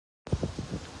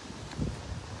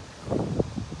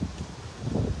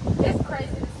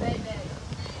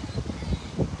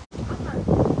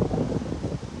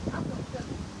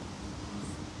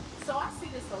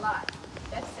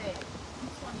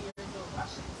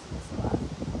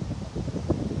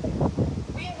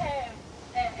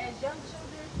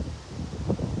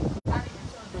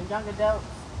young adults.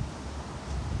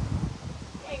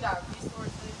 We ain't got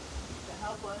resources to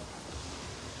help us.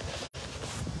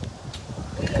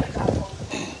 We ain't got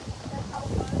police that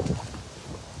help us.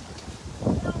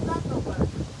 We don't got nobody.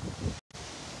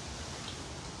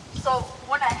 So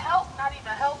when I help not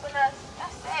even helping us,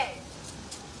 that's sad.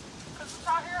 Because what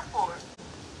y'all here for?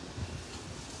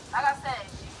 Like I said,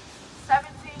 she's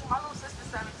 17, my little sister's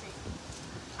 17.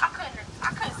 I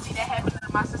couldn't see that happening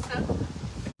to my sister.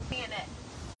 Being that.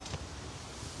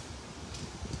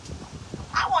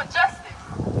 I want justice.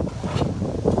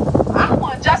 I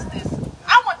want justice.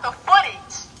 I want the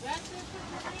footage.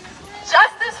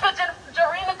 Justice for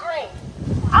Jer'rina Green.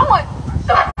 I want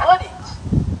the footage.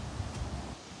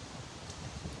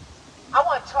 I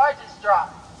want charges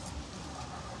dropped.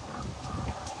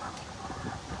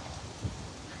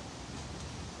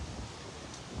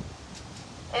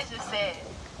 It's just sad.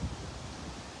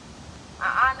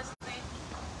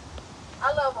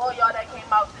 I love all y'all that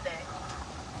came out today.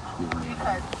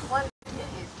 Because one, it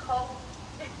is cold.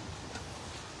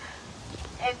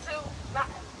 And two,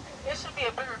 it should be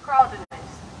a bigger crowd than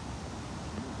this.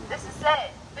 This is sad.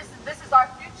 This is our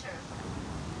future.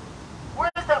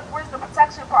 Where's the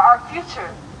protection for our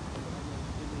future?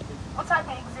 What type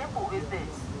of example is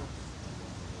this?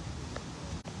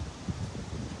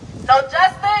 No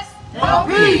justice? No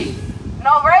peace.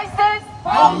 No races?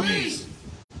 Police.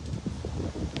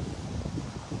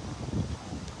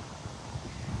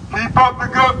 Keep up the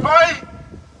good fight.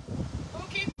 Who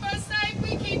keep us safe?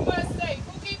 We keep us safe.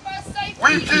 Who keep us safe?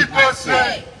 We keep us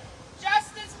safe.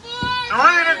 Justice for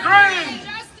Jer'rina Green.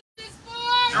 Justice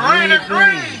for Jer'rina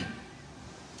Green.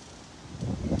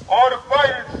 All the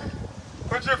fighters,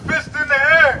 put your fist in the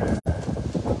air.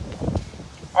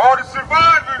 All the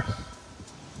survivors,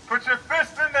 put your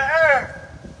fist in the air.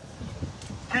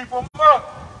 Keep them up.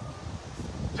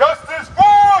 Justice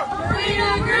for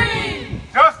Jer'rina Green.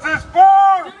 Justice for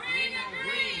Jer'rina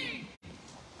Green.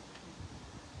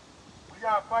 We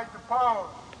gotta fight the power.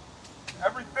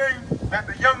 Everything that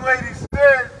the young lady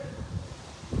said,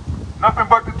 nothing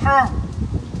but the truth.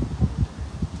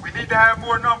 We need to have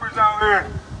more numbers out here.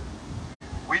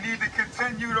 We need to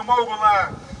continue to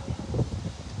mobilize.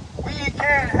 We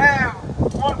can't have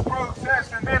one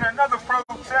protest and then another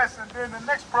protest and then the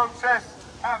next protest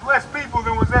have less people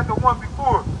than was at the one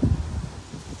before.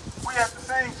 We at the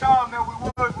same time that we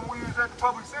was when we was at the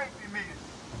public safety meeting.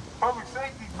 Public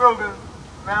safety building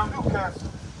around Newcastle.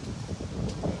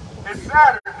 It's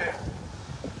Saturday.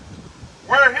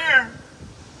 We're here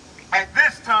at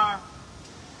this time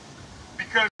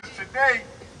because today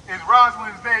is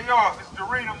Rosalind's day off. It's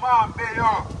Jer'rina's mom's day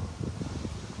off.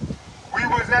 We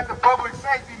was at the public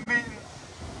safety meeting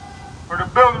for the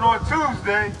building on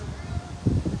Tuesday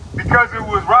because it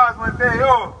was Rosalind's day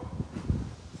off.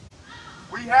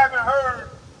 We haven't heard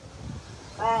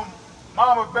from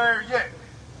Mama Bear yet.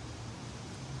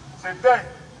 Today.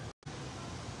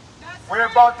 We're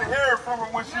about to hear from her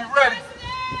when she's ready.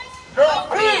 No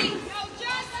peace!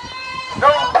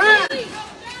 No peace!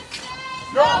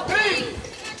 No peace!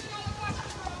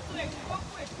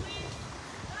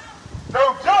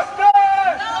 No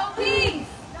justice! No peace.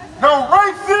 No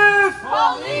racist!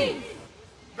 Police.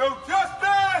 No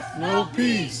justice! No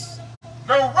peace.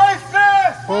 No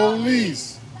racist!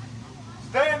 Police.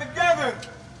 Stand together.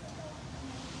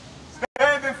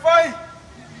 Stand and fight.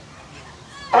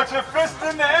 Put your fist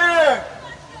in the air.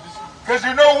 Because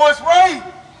you know what's right.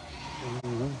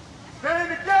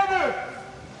 Stand together.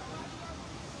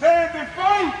 Stand and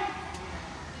fight.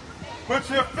 Put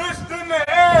your fist in the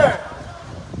air.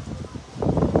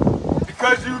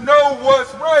 Because you know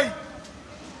what's right.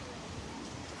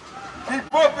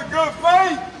 Keep up the good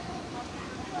fight.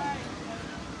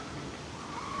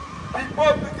 Keep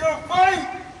up the good fight.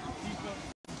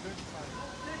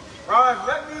 Ron,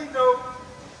 let me know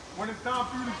when it's time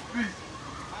for you to speak.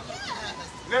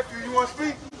 Nephew, you want to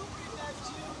speak?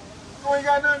 You ain't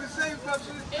got nothing to say about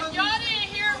shit. If y'all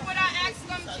didn't hear what I asked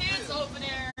them kids over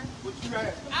there, What you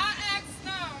asked? I asked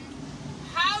them,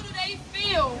 how do they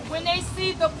feel when they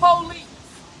see the police?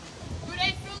 Do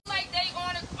they feel like they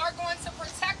are going to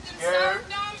protect and serve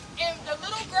them? And the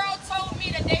little girl told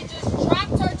me that they just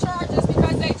dropped her charges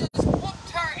because they just whooped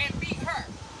her and beat her.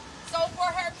 So for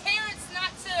her parents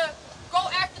not to go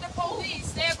after the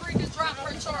police, they agreed to drop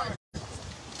her charges.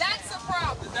 That's a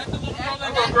problem. Is that the little girl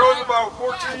that The girl's about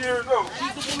 14 years old.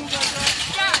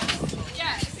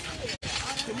 Yes.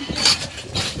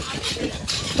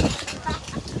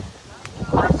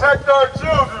 Protect our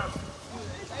children.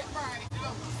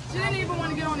 She didn't even want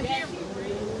to get on the camera.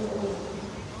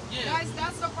 Guys,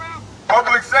 that's the problem.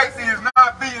 Public safety is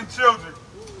not beating children.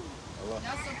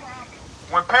 That's the problem.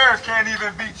 When parents can't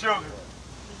even beat children.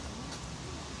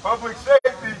 Public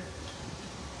safety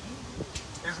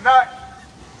is not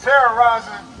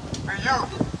terrorizing the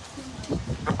youth,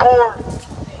 the poor,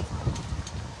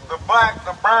 the black,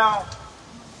 the brown,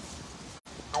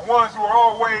 the ones who are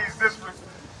always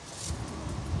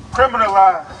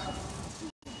criminalized,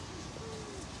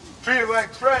 treated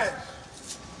like trash.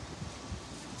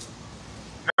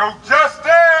 No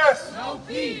justice. No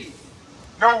peace.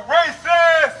 No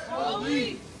racist. No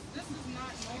peace. This is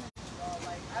not normal, y'all.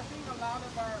 Like, I think a lot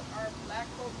of our black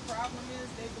folk problem is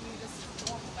they believe this is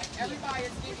normal. Like, everybody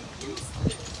is getting used to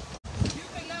this. You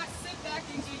cannot sit back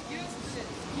and get used to this.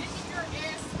 Getting your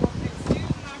ass whooped,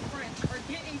 excuse my French, or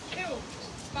getting killed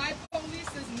by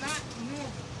police is not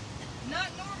normal. Not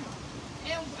normal.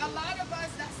 And a lot of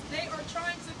us, they are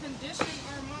trying to condition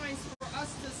our minds for us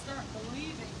to start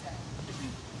believing that.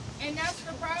 And that's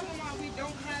the problem why we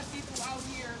don't have people out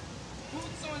here,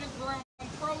 boots on the ground,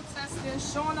 protesting,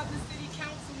 showing up to city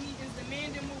council meetings,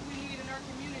 demanding what we need in our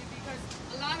community, because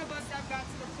a lot of us have got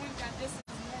to the point that this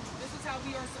is normal. This is how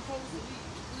we are supposed to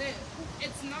live.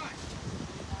 It's not.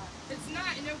 It's not.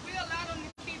 And if we allow them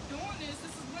to keep doing this,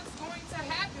 this is what's going to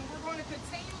happen. We're going to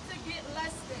continue to get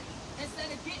less than instead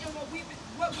of getting what we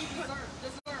deserve.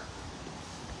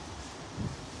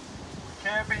 We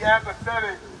can't be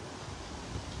apathetic.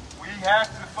 We have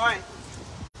to fight.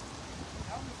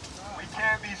 We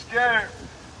can't be scared.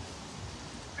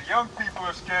 The young people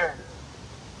are scared.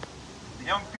 The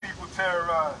young people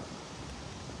terrorized.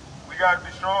 We got to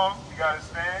be strong. We got to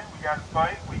stand. We got to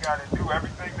fight. We got to do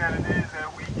everything that it is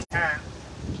that we can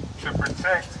to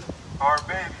protect our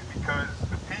babies, because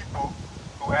the people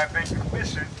who have been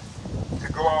commissioned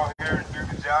to go out here and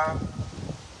do the job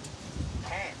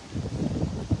can't,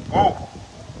 won't,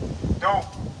 don't,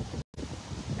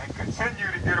 and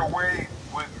continue to get away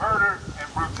with murder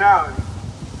and brutality.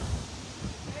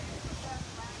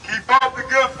 Keep up the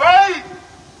good fight.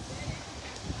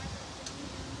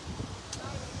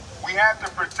 We have to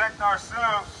protect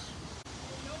ourselves.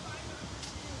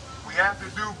 We have to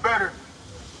do better.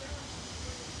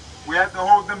 We have to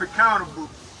hold them accountable.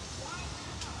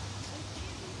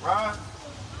 Ron,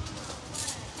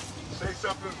 say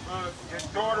something for your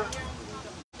daughter.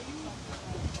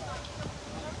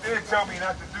 They didn't tell me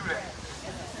not to do that.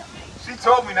 She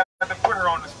told me not to put her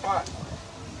on the spot.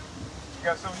 You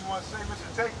got something you want to say, Mr.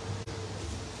 Tate?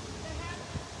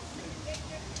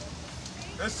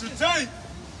 Mr. Tate!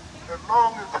 As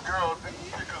long as the girl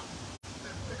didn't pick up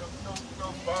no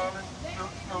violence,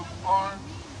 no arms,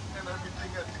 and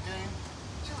everything at the game,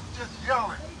 she was just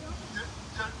yelling.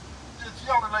 Just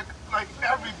yelling like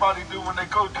everybody do when they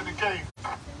go to the game.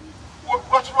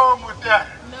 What's wrong with that?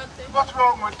 Nothing. What's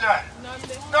wrong with that?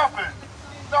 Nothing. Nothing.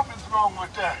 Nothing's wrong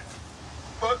with that.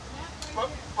 But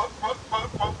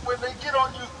when they get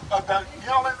on you about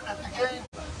yelling at the game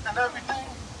and everything,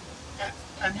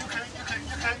 and you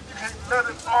can't let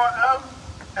it all out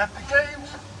at the games,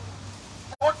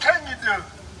 what can you do?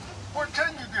 What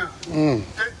can you do?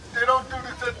 They don't do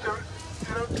this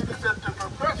at the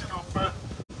professional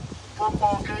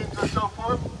football games and so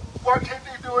forth. Why can't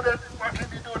they do it at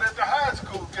the high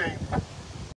school games?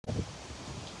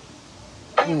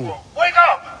 People, wake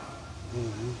up!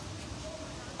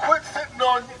 Quit sitting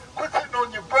on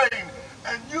your brain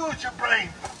and use your brain.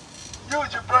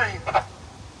 Use your brain.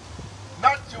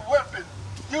 Not your weapon.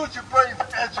 Use your brain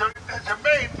as your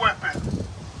main weapon.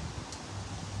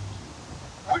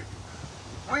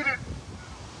 We didn't,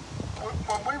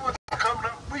 when we were coming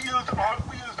up, we used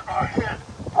our head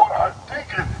for our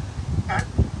thinking,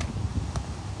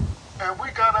 and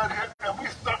we got out here and we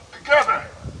stuck together.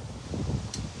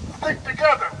 Stick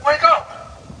together. Wake up.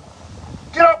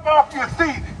 Get up off your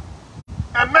seat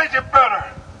and make it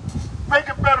better. Make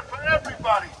it better for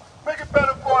everybody. Make it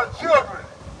better for our children.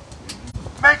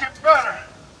 Make it better.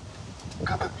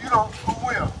 Because if you don't, who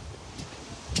will?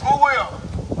 Who will?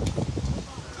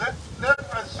 Let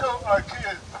us show our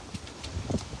kids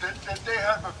that they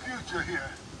have a future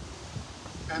here,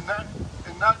 and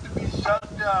not to be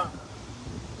shot down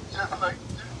just like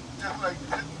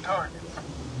hitting targets.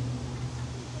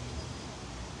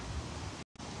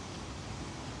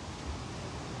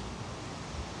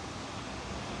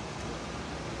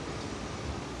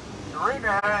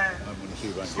 Jer'rina had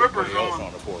slippers on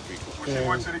when she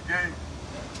went to the game.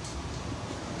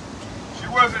 She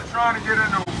wasn't trying to get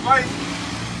into a fight.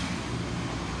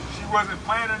 She wasn't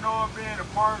planning on being a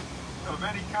part of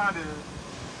any kind of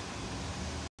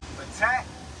attack.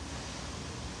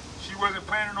 She wasn't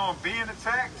planning on being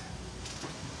attacked.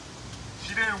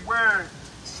 She didn't wear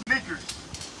sneakers.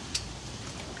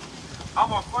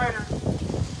 I'm a fighter.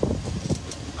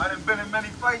 I done been in many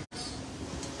fights.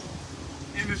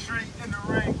 street, in the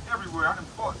ring, everywhere. I done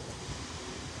fought.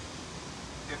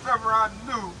 If ever I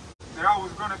knew that I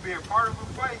was going to be a part of a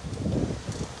fight,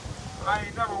 I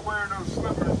ain't never wear no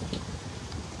slippers.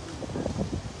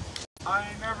 I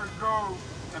ain't never go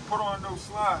and put on no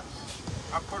slides.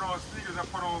 I put on sneakers, I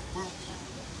put on boots.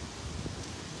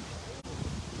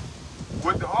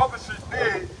 What the officer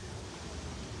did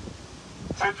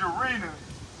to Jer'rina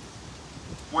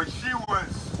when she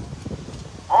was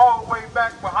all the way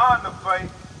back behind the fight,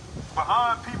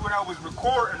 behind people that was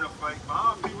recording the fight,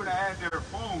 behind people that had their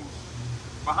phones,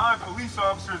 behind police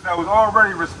officers that was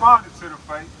already responding to the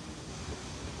fight,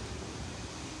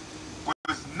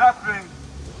 was nothing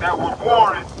that would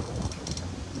warrant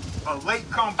a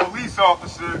late-come police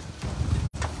officer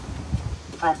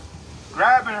from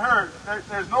grabbing her.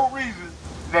 There's no reason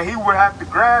that he would have to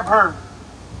grab her,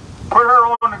 put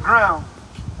her on the ground,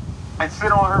 and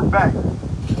sit on her back.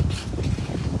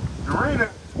 Jer'rina,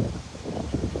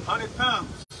 100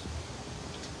 pounds.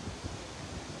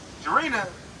 Jer'rina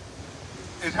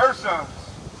is her size.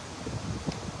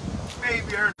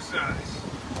 Maybe her size.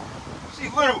 She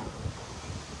little.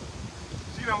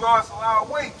 She done lost a lot of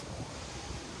weight.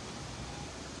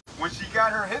 When she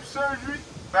got her hip surgery,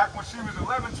 back when she was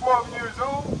 11, 12 years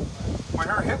old, when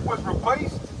her hip was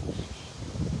replaced,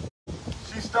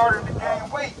 she started to gain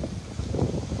weight.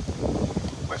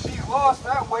 But she's lost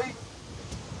that weight.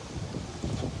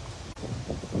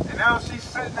 And now she's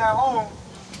sitting at home,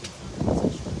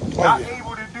 not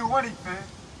able to do anything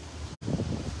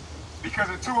because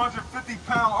a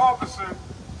 250-pound officer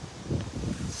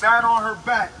sat on her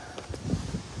back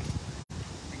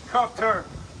and cuffed her,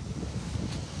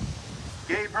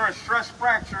 gave her a stress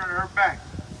fracture in her back.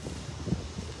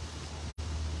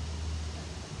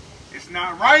 It's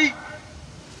not right.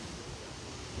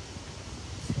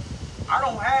 I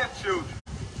don't have children.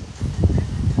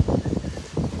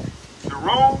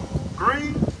 Jerome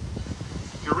Green,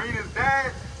 Jer'rina's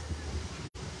dad,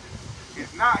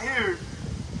 is not here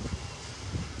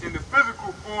in the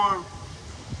physical form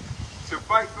to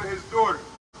fight for his daughter.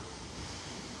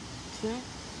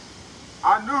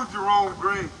 I knew Jerome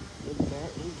Green.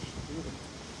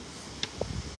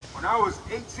 When I was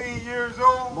 18 years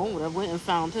old, I went and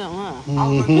found him, huh? I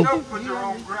looked up for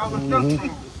Jerome Green. I looked up to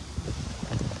him.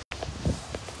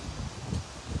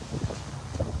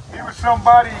 He was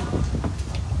somebody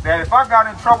that if I got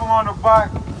in trouble on the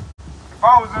bike, if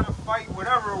I was in a fight,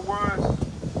 whatever it was,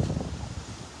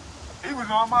 he was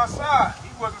on my side. He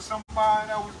wasn't somebody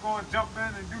that was going to jump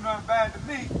in and do nothing bad to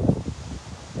me.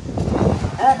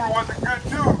 Boomer was a good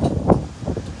dude.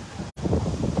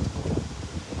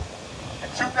 In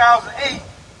 2008,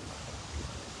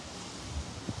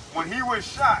 when he was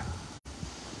shot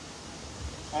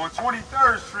on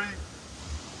 23rd Street,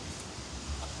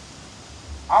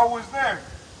 I was there.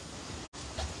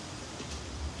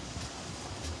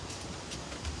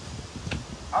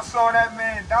 I saw that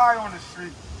man die on the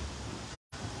street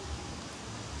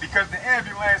because the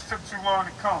ambulance took too long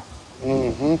to come.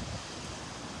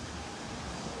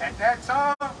 At that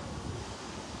time,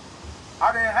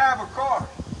 I didn't have a car.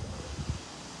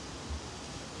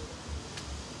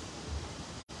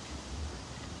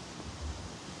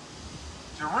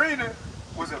 Jer'rina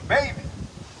was a baby.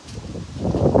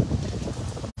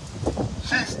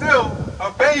 She's still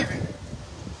a baby.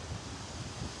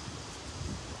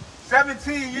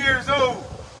 17 years old.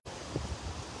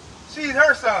 She's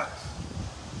her size.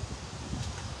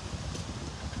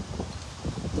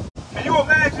 Can you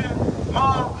imagine,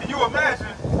 Mom, can you imagine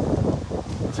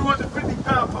a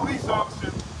 250-pound police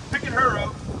officer picking her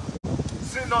up,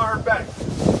 sitting on her back?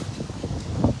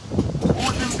 What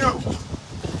would you do?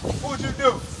 What would you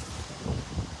do?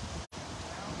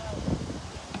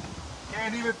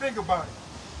 Can't even think about it.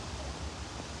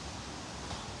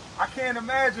 I can't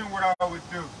imagine what I would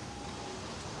do.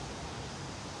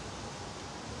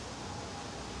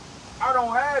 I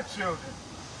don't have children.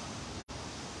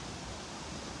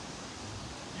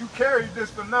 You carried this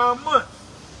for 9 months,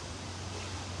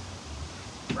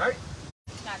 right?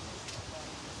 Not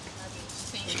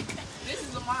this. This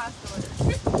is a my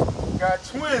story. Got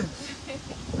twins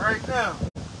right now.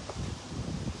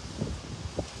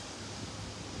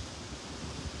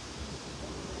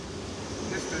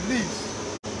 It's the niece.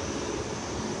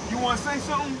 You want to say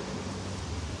something? You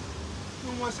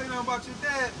don't want to say nothing about your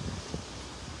dad?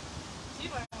 She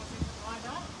might want to say something. I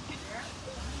don't.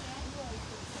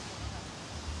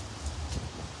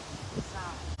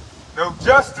 No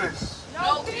justice.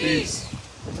 No peace.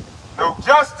 No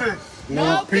justice.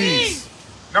 No peace.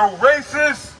 No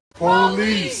racist.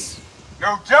 Police.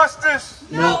 No justice.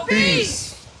 No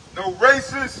peace. No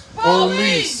racist.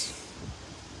 Police.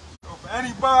 So for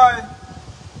anybody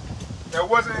that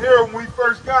wasn't here when we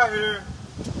first got here,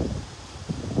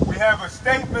 we have a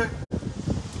statement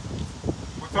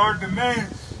with our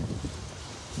demands.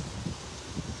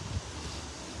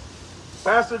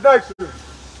 Pastor Dexter.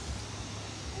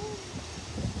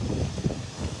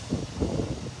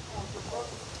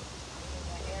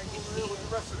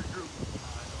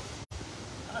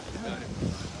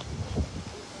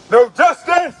 No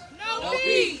justice. No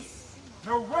peace.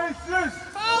 No racist.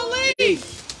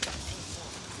 Police.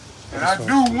 And I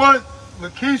do want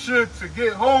Lakeisha to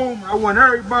get home. I want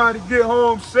everybody to get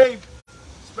home safe,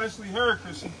 especially her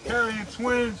because she's carrying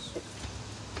twins.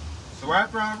 So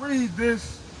after I read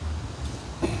this,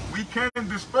 we can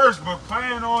disperse, but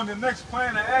plan on the next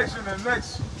plan of action. The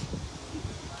next,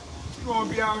 she's going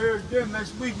to be out here again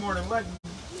next week more than likely.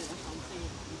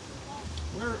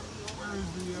 Where is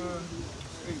the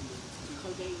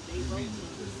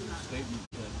statement?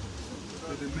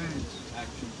 The demands.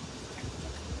 Action.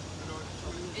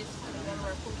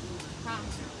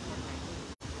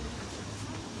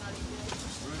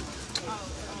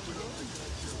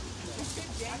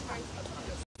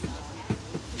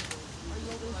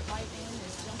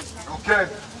 Okay.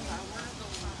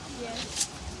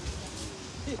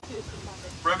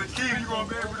 Brother Keith, you gonna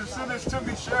be able to send this to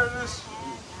me, share this?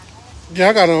 Yeah,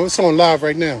 I got it. It's on live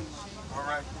right now. All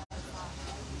right.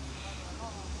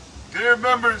 Dear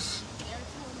members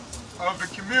of the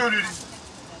community,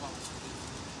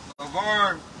 of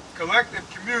our collective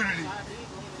community,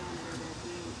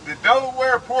 the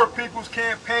Delaware Poor People's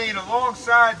Campaign,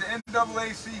 alongside the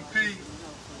NAACP,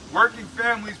 Working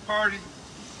Families Party,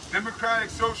 Democratic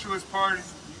Socialist Party,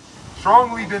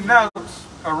 strongly denounce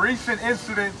a recent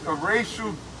incident of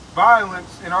racial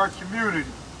violence in our community.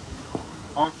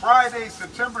 On Friday,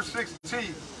 September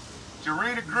 16th,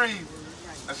 Jer'rina Green,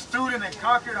 a student at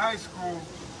Concord High School,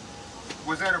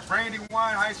 was at a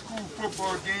Brandywine High School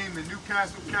football game in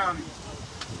Newcastle County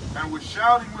and was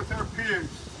shouting with her peers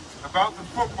about the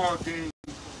football game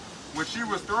when she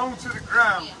was thrown to the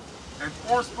ground and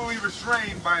forcefully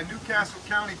restrained by a Newcastle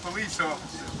County police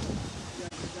officer.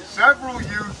 Several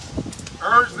youth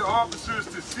urged the officers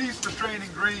to cease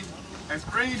restraining Green, as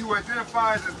Green, who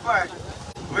identifies as black,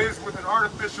 lives with an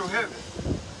artificial hip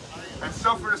and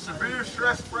suffered a severe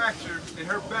stress fracture in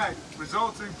her back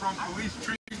resulting from police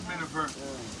treatment of her.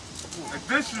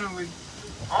 Additionally,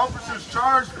 officers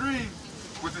charged Green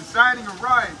with inciting a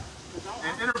riot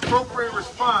and inappropriate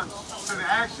response to the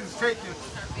actions taken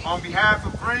on behalf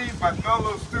of Green by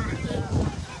fellow students.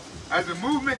 As a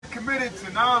movement committed to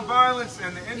nonviolence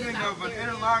and the ending of an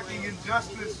interlocking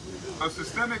injustice of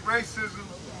systemic racism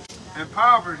and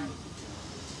poverty,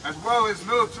 as well as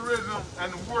militarism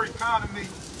and the war economy,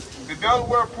 the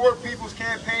Delaware Poor People's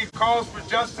Campaign calls for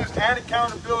justice and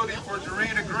accountability for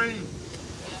Jer'rina Green.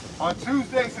 On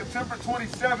Tuesday, September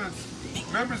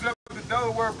 27th, members of the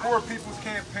Delaware Poor People's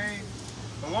Campaign,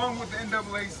 along with the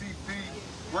NAACP,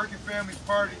 Working Families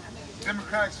Party,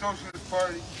 Democratic Socialist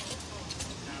Party,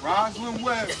 Rosalind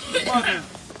Webb, the mother,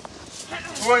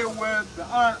 Toya Webb, the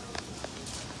aunt,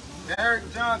 Eric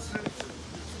Johnson,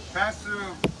 pastor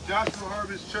of Joshua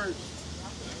Harvest Church.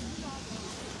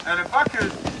 And if I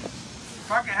could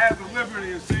have the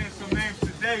liberty of saying some names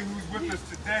today, who's with us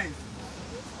today.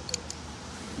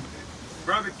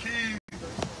 Brother Keith,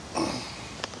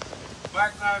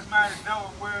 Black Lives Matter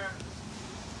Delaware,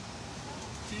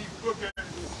 Keith Booker,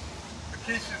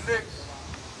 Akeisha Nix,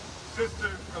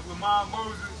 sister of Lamont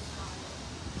Moses,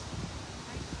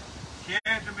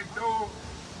 Keandra McDowell,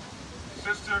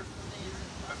 sister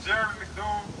of Jer'rina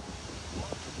McDowell,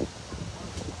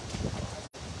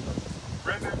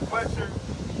 Brendan Fletcher,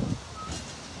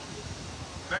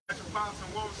 Metropolitan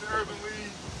Wilson Urban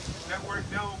League, Network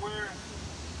Delaware,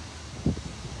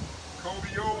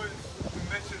 Kobe Owens, who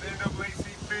mentioned the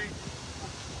NAACP.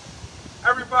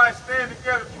 Everybody stand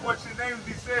together. If you want your name to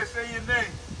be said, say your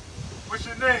name. What's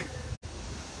your name?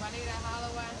 Juanita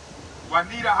Holloway.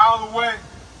 Juanita Holloway.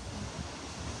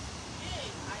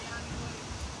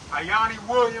 Ayani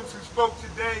Williams, who spoke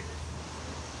today.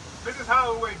 Mrs.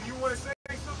 Holloway, do you want to say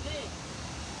something?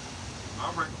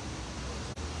 All right.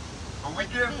 When we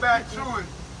get back to it,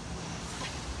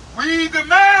 we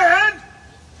demand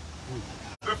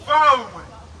the following.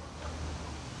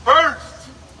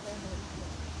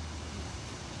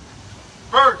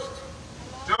 First,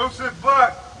 Joseph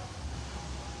Black,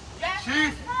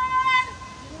 Chief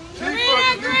of the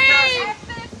Newcastle.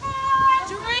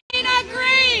 Jer'rina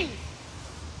Green.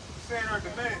 Saying our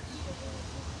demands.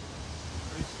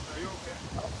 Are you okay?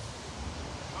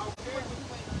 Okay.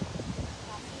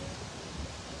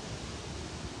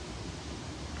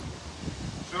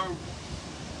 So,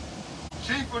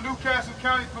 Chief of Newcastle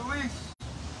County Police,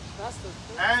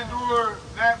 and/or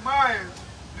Matt Myers,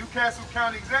 Newcastle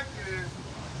County Executive,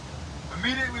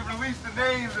 immediately release the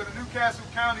names of the Newcastle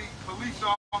County police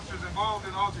officers involved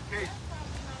in the altercation.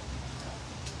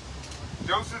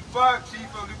 Joseph Buck, Chief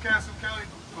of Newcastle County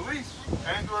Police,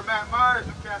 and/or Matt Myers,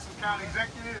 Newcastle County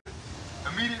Executive,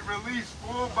 immediate release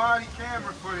full body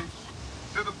camera footage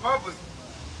to the public.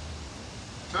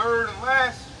 Third and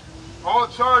last, all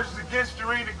charges against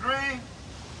Jer'rina Green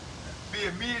be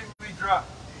immediately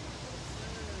dropped.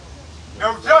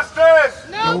 No justice!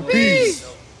 No peace.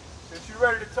 Since you're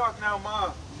ready to talk now,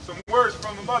 Mom, some words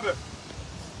from the mother,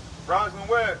 Rosalind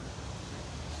Webb.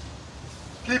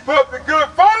 Keep up the good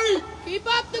fight! Keep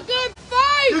up the good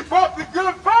fight! Keep up the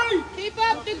good fight! Keep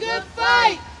up the good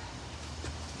fight!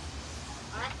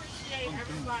 I appreciate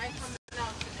everybody coming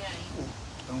out today.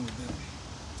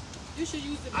 You should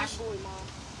use the big boy, Mom.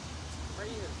 Right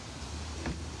here.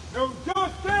 No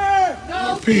justice!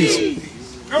 No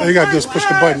Peace. Now you gotta just push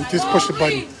the button. Just push the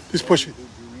button. Just push it.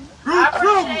 I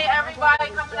appreciate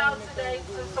everybody coming out today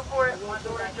to support my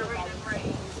daughter Jer'rina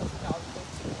Green.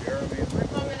 We're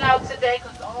coming out today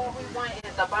because all we want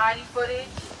is the body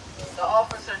footage, the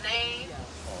officer name.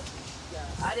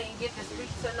 I didn't get to speak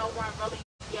to no one really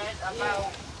yet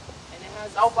about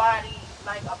nobody,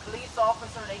 like a police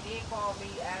officer. They did call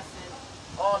me asking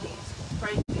all these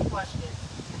crazy questions.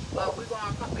 But we're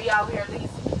going to be out here at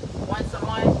least once a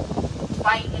month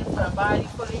fighting for the body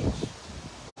footage.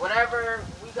 Whatever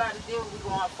we got to do, we're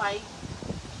going to fight.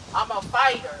 I'm a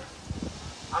fighter.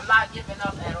 I'm not giving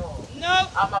up at all. Nope.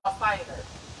 I'm a fighter.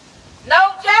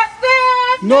 No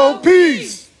justice! No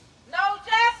peace. No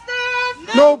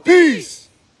justice! No peace.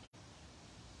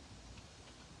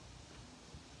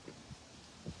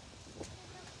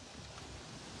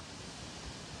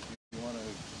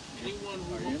 Anyone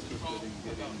who wants to talk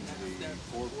about that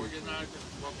organizers,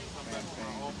 welcome to come back to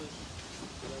our office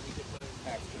so that we can put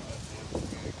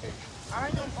I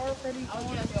am already on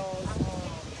y'all's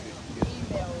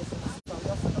emails and